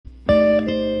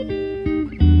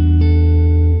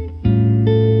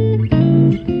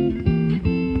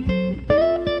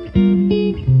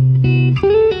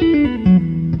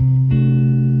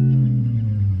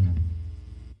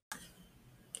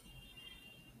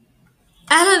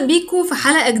أهلا بيكم في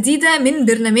حلقة جديدة من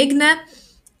برنامجنا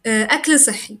أكل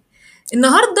صحي.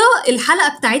 النهاردة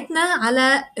الحلقة بتاعتنا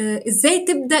على إزاي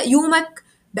تبدأ يومك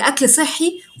بأكل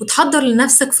صحي وتحضر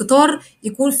لنفسك فطار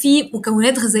يكون فيه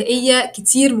مكونات غذائية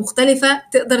كتير مختلفة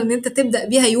تقدر إن أنت تبدأ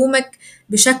بيها يومك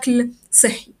بشكل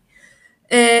صحي.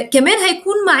 كمان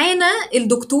هيكون معانا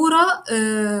الدكتورة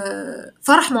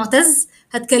فرح معتز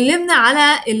هتكلمنا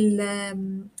على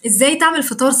إزاي تعمل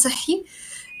فطار صحي.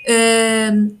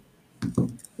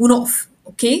 ونقف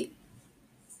اوكي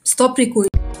ستوب ريكورد.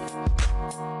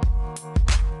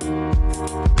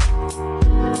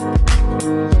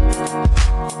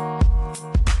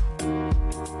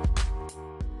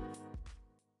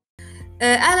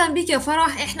 اهلا بيك يا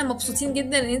فرح، احنا مبسوطين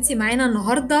جدا ان انتي معانا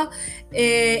النهارده.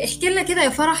 احكي لنا كده يا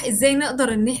فرح ازاي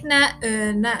نقدر ان احنا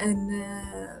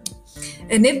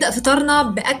نبدأ فطارنا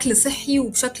بأكل صحي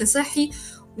وبشكل صحي،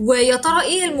 ويا ترى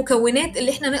ايه المكونات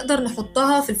اللي احنا نقدر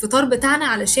نحطها في الفطار بتاعنا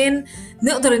علشان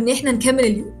نقدر ان احنا نكمل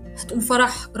اليوم. هتقوم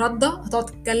فرح ردة هتقعد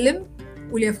تتكلم.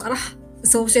 قولي يا فرح،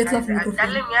 بس هو مش هيطلع في الميكروفون.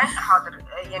 اتكلم يعني حاضر.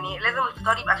 يعني لازم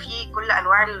الفطار يبقى فيه كل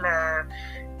انواع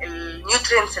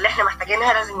النيوترينتس اللي احنا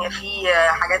محتاجينها، لازم يبقى فيه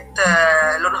حاجات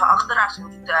لونها اخضر عشان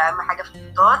دي بتبقى اهم حاجه في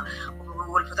الفطار،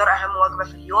 والفطار اهم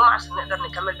وجبه في اليوم عشان نقدر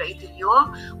نكمل بقيه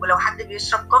اليوم. ولو حد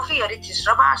بيشرب كوفي يا ريت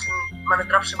يشربها عشان ما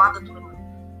نضربش بعض طول النهار.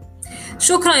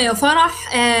 شكرا يا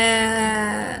فرح.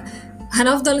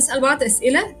 هنفضل نسأل بعض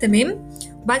أسئلة، تمام؟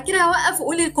 وبعد كده هوقف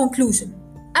وأقول الكونكلوجن،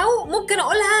 أو ممكن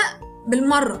أقولها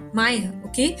بالمرة معاها.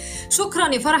 أوكي، شكرا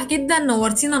يا فرح جدا،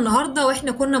 نورتينا النهاردة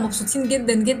وإحنا كنا مبسوطين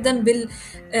جدا جدا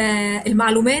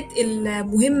بالمعلومات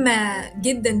المهمة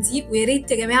جدا دي. ويا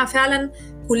ريت يا جماعة فعلا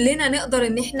كلنا نقدر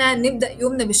إن إحنا نبدأ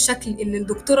يومنا بالشكل اللي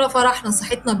الدكتورة فرح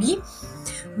نصحتنا بيه.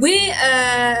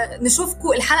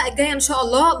 ونشوفكم الحلقة الجاية إن شاء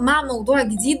الله مع موضوع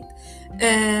جديد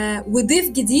وضيف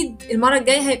جديد. المرة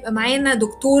الجاية هيبقى معانا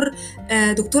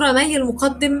دكتورة مي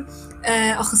المقدم،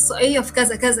 أخصائية في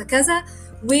كذا كذا كذا.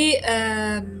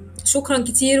 وشكرا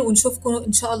كتير، ونشوفكم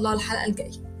إن شاء الله الحلقة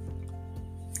الجاية.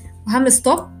 وهعمل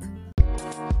ستوب.